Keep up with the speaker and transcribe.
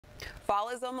Fall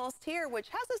is almost here, which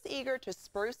has us eager to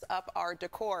spruce up our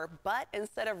decor. But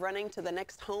instead of running to the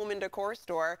next home and decor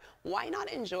store, why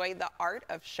not enjoy the art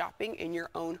of shopping in your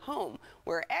own home,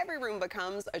 where every room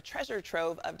becomes a treasure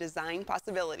trove of design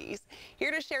possibilities?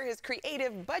 Here to share his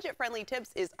creative, budget-friendly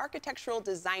tips is architectural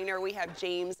designer. We have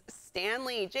James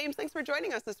Stanley. James, thanks for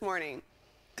joining us this morning.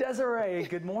 Desiree,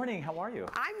 good morning. How are you?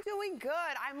 I'm doing good.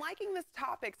 I'm liking this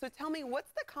topic. So tell me,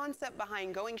 what's the concept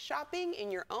behind going shopping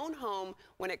in your own home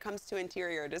when it comes to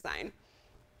interior design?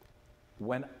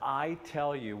 When I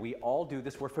tell you we all do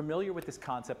this, we're familiar with this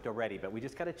concept already, but we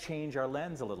just got to change our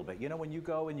lens a little bit. You know, when you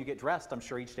go and you get dressed, I'm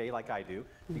sure each day like I do,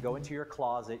 you go into your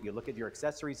closet, you look at your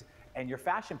accessories and your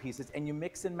fashion pieces and you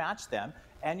mix and match them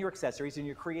and your accessories, and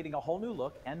you're creating a whole new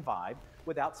look and vibe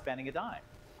without spending a dime.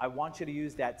 I want you to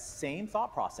use that same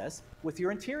thought process with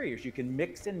your interiors. You can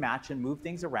mix and match and move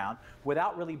things around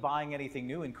without really buying anything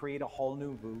new and create a whole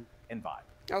new mood and vibe.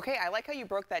 Okay, I like how you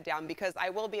broke that down, because I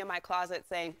will be in my closet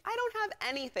saying, I don't have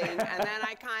anything, and then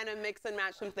I kind of mix and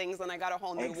match some things and I got a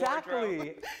whole new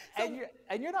wardrobe. So,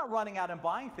 and you're not running out and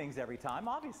buying things every time,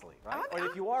 obviously, right? Or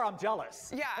if you are, I'm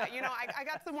jealous. Yeah, you know, I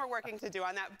got some more working to do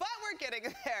on that, but we're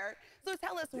getting there. So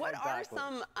tell us, what are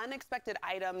some unexpected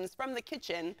items from the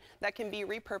kitchen that can be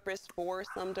repurposed for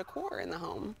some decor in the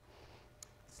home?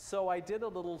 So I did a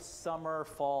little summer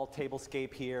fall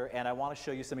tablescape here, and I want to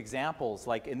show you some examples.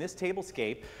 Like in this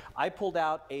tablescape, I pulled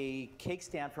out a cake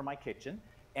stand from my kitchen,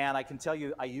 and I can tell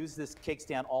you I use this cake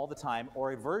stand all the time,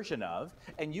 or a version of,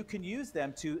 and you can use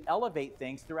them to elevate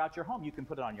things throughout your home. You can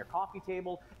put it on your coffee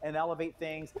table and elevate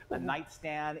things, a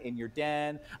nightstand in your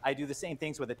den. I do the same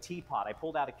things with a teapot. I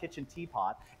pulled out a kitchen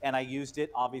teapot, and I used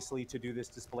it obviously to do this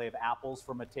display of apples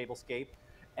from a tablescape.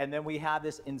 And then we have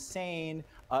this insane,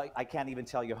 I can't even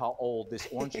tell you how old this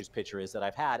orange juice pitcher is that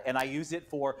I've had. And I use it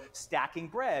for stacking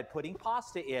bread, putting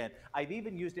pasta in. I've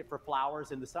even used it for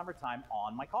flowers in the summertime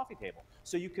on my coffee table.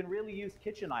 So you can really use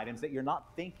kitchen items that you're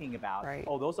not thinking about. Right.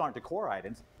 Oh, those aren't decor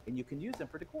items, and you can use them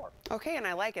for decor. Okay, and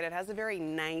I like it. It has a very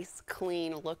nice,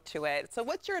 clean look to it. So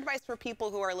what's your advice for people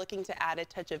who are looking to add a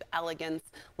touch of elegance,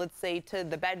 let's say, to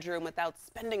the bedroom without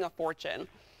spending a fortune?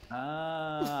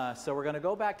 So we're going to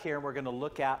go back here and we're going to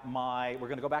look at we're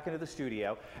going to go back into the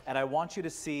studio, and I want you to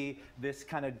see this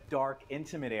kind of dark,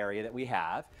 intimate area that we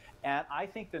have. And I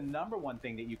think the number one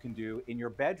thing that you can do in your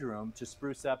bedroom to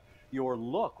spruce up your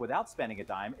look without spending a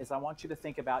dime is I want you to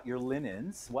think about your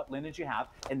linens, what linens you have,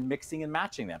 and mixing and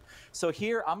matching them. So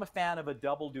here, I'm a fan of a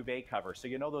double duvet cover. So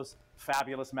you know those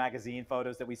fabulous magazine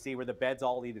photos that we see where the bed's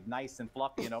all nice and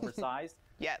fluffy and oversized?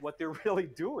 Yes. What they're really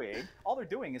doing, all they're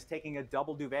doing is taking a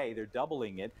double duvet, they're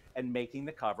doubling it and making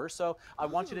the cover. So I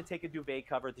want you to take a duvet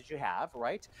cover that you have,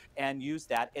 right, and use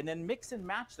that, and then mix and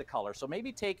match the color. So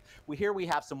maybe here we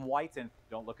have some whites, and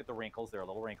don't look at the wrinkles, they're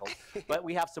little wrinkles, but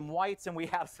we have some whites and we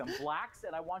have some blacks,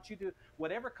 and I want you to,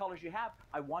 whatever colors you have,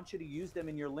 I want you to use them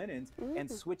in your linens and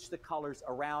switch the colors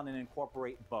around and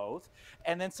incorporate both.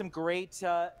 And then some great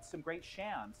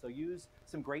shams. So use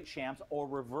some great shams or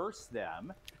reverse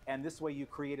them, and this way you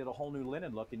created a whole new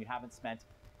linen look and you haven't spent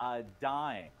a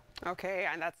dime. Okay,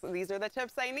 and these are the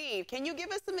tips I need. Can you give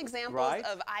us some examples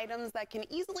of items that can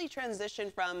easily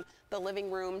transition from the living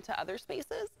room to other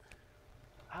spaces?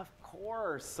 Of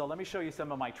course. So let me show you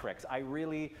some of my tricks. I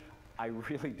really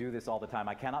do this all the time.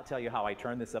 I cannot tell you how I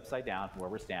turn this upside down where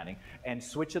we're standing and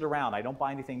switch it around. I don't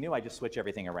buy anything new, I just switch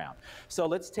everything around. So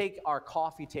let's take our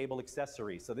coffee table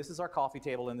accessories. So this is our coffee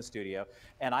table in the studio,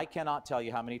 and I cannot tell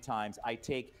you how many times I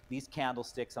take these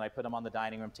candlesticks and I put them on the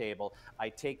dining room table. I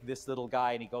take this little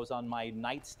guy and he goes on my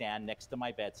nightstand next to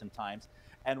my bed sometimes.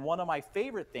 And one of my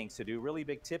favorite things to do, really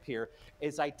big tip here,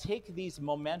 is I take these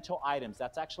memento items.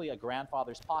 That's actually a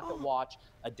grandfather's pocket watch,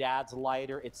 a dad's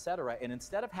lighter, etc. And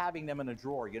instead of having them in a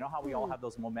drawer, you know how we all have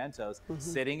those mementos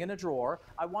sitting in a drawer,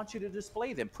 I want you to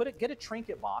display them. Get a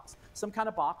trinket box, some kind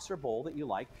of box or bowl that you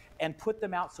like, and put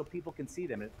them out so people can see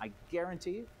them. And I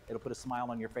guarantee you, it'll put a smile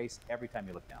on your face every time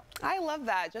you look down. I love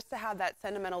that, just to have that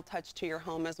sentimental touch to your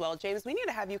home as well. James, we need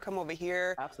to have you come over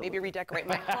here, maybe redecorate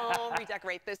my home,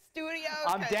 redecorate this studio.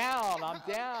 I'm down.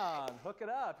 Hook it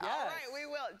up, yes. All right, we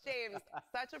will. James,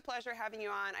 such a pleasure having you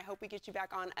on. I hope we get you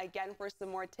back on again for some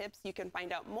more tips. You can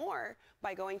find out more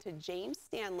by going to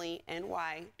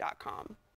jamesstanleyny.com.